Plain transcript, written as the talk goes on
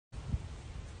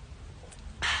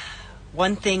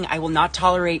One thing I will not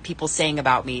tolerate people saying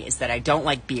about me is that I don't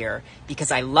like beer, because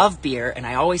I love beer and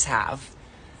I always have.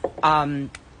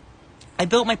 I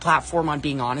built my platform on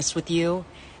being honest with you,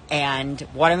 and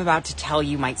what I'm about to tell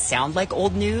you might sound like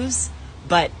old news,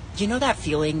 but you know that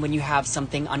feeling when you have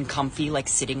something uncomfy like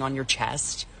sitting on your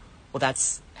chest? Well,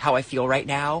 that's how I feel right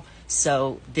now,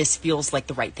 so this feels like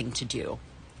the right thing to do.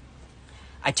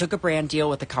 I took a brand deal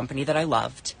with a company that I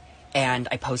loved, and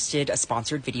I posted a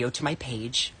sponsored video to my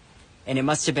page. And it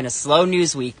must have been a slow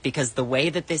news week, because the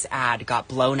way that this ad got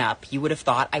blown up, you would have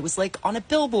thought I was like on a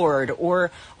billboard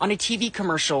or on a TV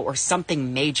commercial or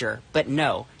something major. But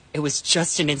no, it was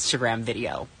just an Instagram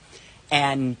video.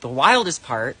 And the wildest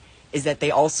part is that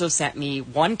they also sent me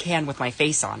one can with my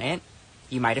face on it.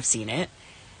 You might have seen it.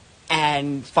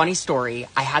 And funny story,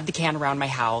 I had the can around my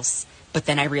house, but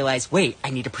then I realized, wait, I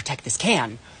need to protect this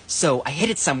can. So I hid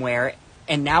it somewhere.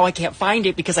 And now I can't find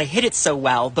it because I hid it so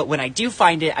well. But when I do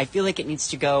find it, I feel like it needs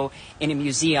to go in a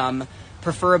museum,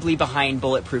 preferably behind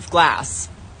bulletproof glass.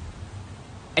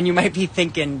 And you might be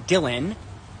thinking, Dylan,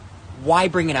 why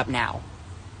bring it up now?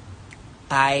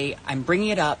 I'm bringing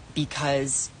it up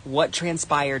because what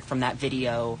transpired from that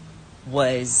video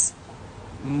was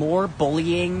more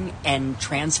bullying and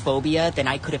transphobia than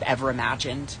I could have ever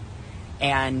imagined.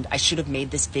 And I should have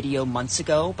made this video months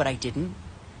ago, but I didn't.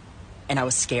 And I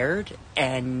was scared,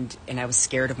 and I was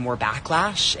scared of more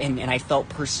backlash, and I felt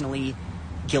personally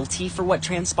guilty for what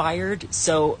transpired.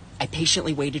 So I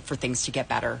patiently waited for things to get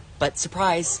better. But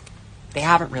surprise, they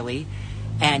haven't really.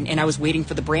 And I was waiting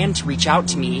for the brand to reach out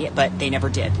to me, but they never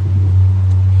did.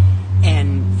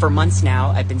 And for months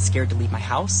now, I've been scared to leave my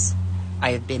house.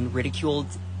 I have been ridiculed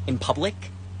in public.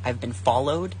 I've been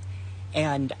followed.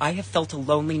 And I have felt a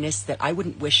loneliness that I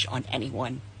wouldn't wish on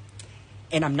anyone.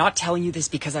 And I'm not telling you this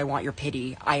because I want your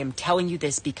pity. I am telling you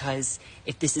this because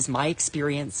if this is my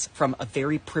experience from a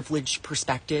very privileged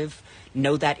perspective,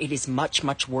 know that it is much,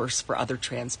 much worse for other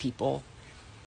trans people.